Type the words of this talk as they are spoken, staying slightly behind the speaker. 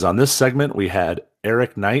On this segment, we had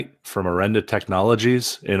Eric Knight from Orenda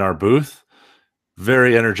Technologies in our booth.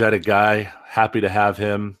 Very energetic guy. Happy to have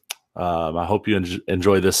him. I hope you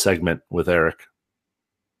enjoy this segment with Eric.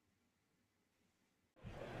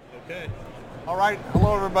 Okay. All right.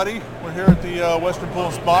 Hello, everybody. We're here at the Western Pool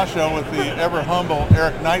and Spa Show with the ever humble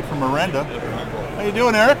Eric Knight from Orenda. How you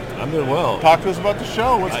doing, Eric? I'm doing well. Talk to us about the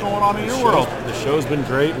show. What's going on in your world? The show's been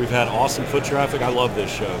great. We've had awesome foot traffic. I love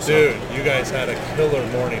this show. Dude, you guys had a killer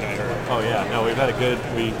morning, I heard. Oh yeah, no, we've had a good.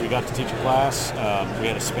 We got to teach a class. We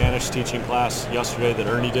had a Spanish teaching class yesterday that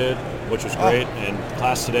Ernie did, which was great. And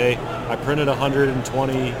class today, I printed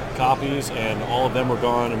 120 copies, and all of them were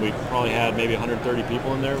gone. And we probably had maybe 130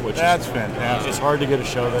 people in there, which that's fantastic. It's hard to get a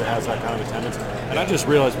show that has that kind of attendance. And I just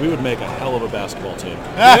realized we would make a hell of a basketball team.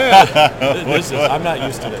 I'm not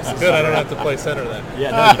used to this. Good, I don't have to play center then.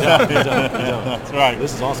 Yeah, no, you don't. That's right.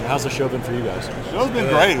 This is awesome. How's the show been for you guys? The show's been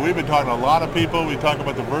great. We've been talking to a lot of people. We talk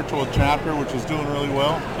about the virtual chapter, which is doing really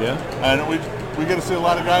well. Yeah. And we get to see a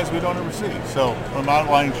lot of guys we don't ever see. So from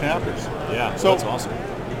outlying chapters. Yeah, so that's awesome.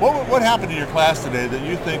 What happened in your class today that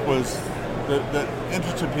you think was that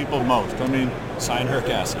interested people most? I mean, cyanuric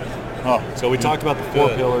acid. Oh, so we talked about the four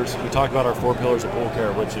pillars. We talked about our 4 pillars of pool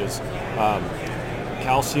care, which is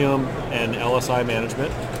calcium and LSI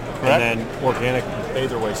management, correct, and then organic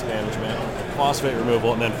bather waste management, phosphate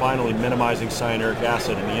removal, and then finally minimizing cyanuric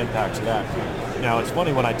acid and the impacts of that. Now, it's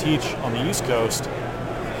funny, when I teach on the East Coast,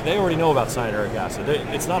 they already know about cyanuric acid.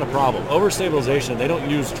 It's not a problem. Overstabilization, they don't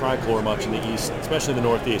use trichlor much in the East, especially the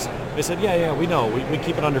Northeast. They said, yeah, we know. We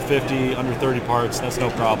keep it under 50, under 30 parts. That's no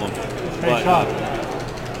problem. Hey, but,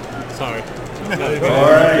 sorry. All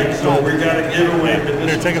right, so we got a giveaway.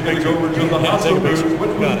 Here, take a picture. Over to the hustle booth. What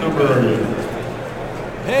number are you?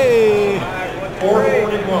 Hey!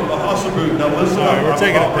 441, the hustle booth. Now listen up. We're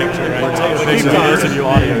taking a picture, right? We're taking a picture. Listen to you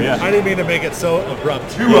audio, yeah. I didn't mean to make it so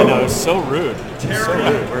abrupt. No, it's so rude. So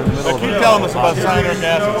rude. We're in the middle of Keep telling us about cyanuric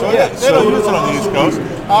acid. So they don't use it on the East Coast.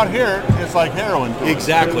 Out here, it's like heroin.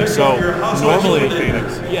 Exactly. So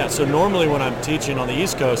normally when I'm teaching on the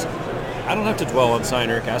East Coast, I don't have to dwell on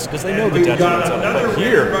cyanuric acid because they know the detriments of it. But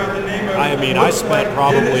here, I spent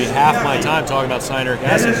probably half my time talking about cyanuric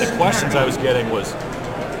acid. The questions I was getting it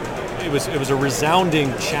was a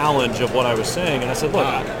resounding challenge of what I was saying, and I said, look,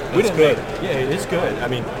 we didn't make it. Yeah, it is good. I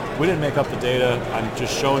mean, we didn't make up the data. I'm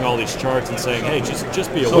just showing all these charts and saying, hey,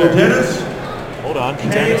 just be aware. So Dennis, hold on,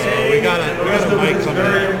 Dennis. We got a mic coming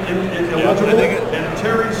in. And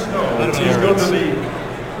Terry Snow. He's going to leave.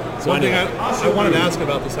 So one thing I wanted to ask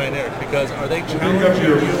about the cyanuric, because are they challenging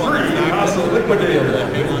you on the fact that the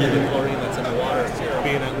chlorine that's in the water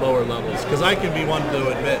being at lower levels? Because I can be one to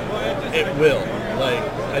admit it will.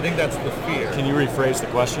 I think that's the fear. Can you rephrase the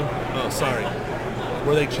question? Oh, sorry.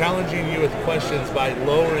 Were they challenging you with questions by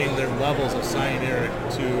lowering their levels of cyanuric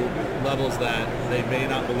to levels that they may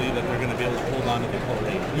not believe that they're going to be able to hold on to the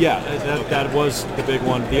chlorine? Yeah, that was the big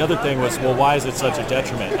one. The other thing was, well, why is it such a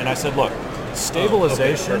detriment? And I said, look,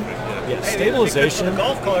 stabilization, stabilization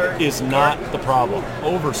is not the problem.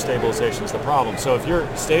 Overstabilization is the problem. So if you're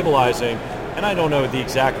stabilizing, and I don't know the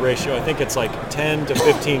exact ratio, I think it's like 10 to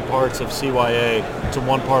 15 parts of CYA to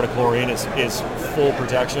 1 part of chlorine is full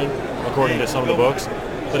protection, according to some of the books.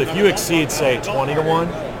 But if you exceed, say, 20 to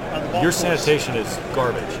 1, your sanitation is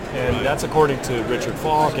garbage. And that's according to Richard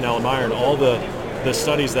Falk and Ellen Meyer and all the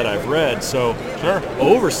studies that I've read. So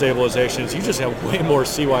overstabilization is you just have way more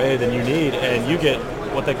CYA than you need, and you get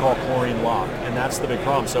what they call chlorine lock, and that's the big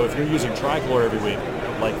problem. So if you're using trichlor every week,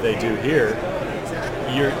 like they do here,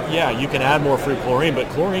 you can add more free chlorine, but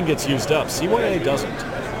chlorine gets used up. CYA doesn't.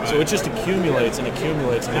 So it just accumulates and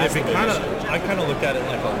accumulates. And that's I kind of look at it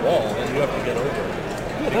like a wall that you have to get over.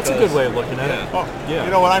 Yeah, that's a good way of looking at it. Oh, yeah.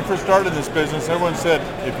 You know, when I first started in this business, everyone said,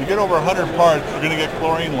 if you get over 100 parts, you're going to get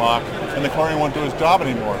chlorine lock, and the chlorine won't do its job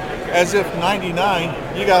anymore. As if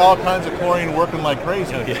 99, you got all kinds of chlorine working like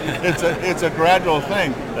crazy. It's a gradual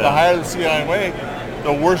thing. The higher the CYA,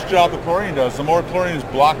 the worse job the chlorine does. The more chlorine is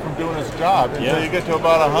blocked from doing its job until you get to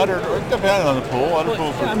about 100, or depending on the pool. Other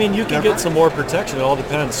pools are you can get some more protection. It all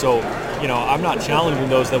depends. So, I'm not challenging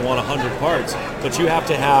those that want 100 parts, but you have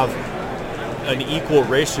to have an equal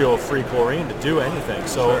ratio of free chlorine to do anything.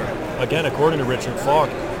 So, again, according to Richard Falk,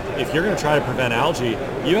 if you're going to try to prevent algae,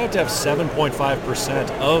 you have to have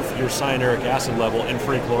 7.5% of your cyanuric acid level in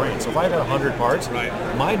free chlorine. So if I have 100 parts,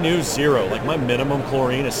 my new zero, like my minimum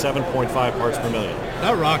chlorine is 7.5 parts per million.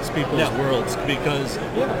 That rocks people's worlds because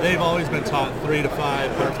they've always been taught 3 to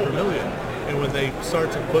 5 parts per million. And when they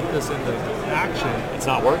start to put this into action, It's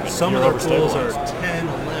not working. some You're of their pools are overstabilized. 10,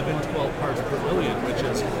 11, 12 parts per million, which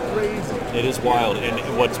is crazy. It is wild, and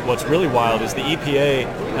what's really wild is the EPA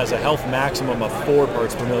has a health maximum of 4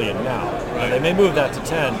 parts per million now. And they may move that to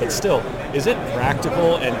 10, but still, is it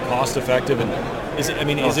practical and cost effective? And is it? I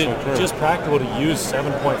mean, is it so true. just practical to use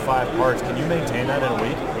 7.5 parts? Can you maintain that in a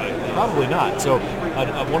week? Probably not. So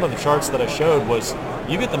one of the charts that I showed was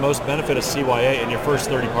you get the most benefit of CYA in your first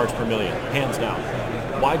 30 parts per million, hands down.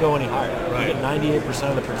 Why go any higher? You get 98%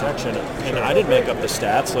 of the protection. And I didn't make up the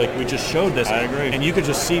stats. Like, we just showed this. I agree. And you could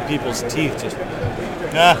just see people's teeth just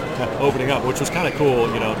opening up, which was kind of cool,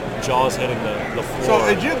 jaws hitting the So floor.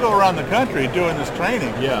 as you go around the country doing this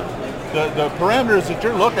training, Yeah. the parameters that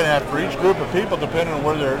you're looking at for each group of people, depending on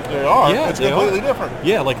where they are, Yeah, it's they completely are. different.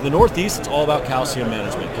 Yeah, like the Northeast, it's all about calcium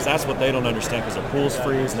management because that's what they don't understand because their pools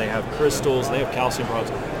freeze and they have crystals, they have calcium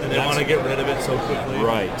products. And they want to get rid of it so quickly.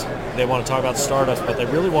 Right. They want to talk about stardust, but they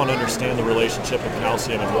really want to understand the relationship of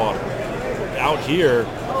calcium and water. Out here,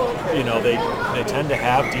 they tend to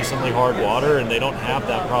have decently hard water and they don't have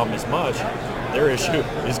that problem as much. Their issue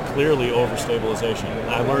is clearly overstabilization.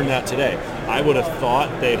 I learned that today. I would have thought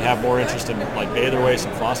they'd have more interest in like bather waste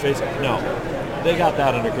and phosphates. No, they got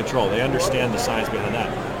that under control. They understand the science behind that.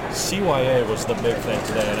 CYA was the big thing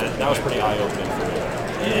today, and that was pretty eye-opening for me.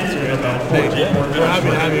 We're happy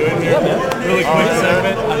to have you in here. Really quick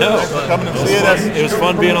segment. I know. Come and see it. It was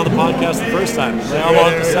fun being on the podcast the first time. Now I'm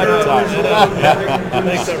on it the second time.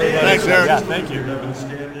 Thanks, everybody. Thanks, Eric. Yeah, thank you. Kevin,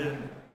 stand in.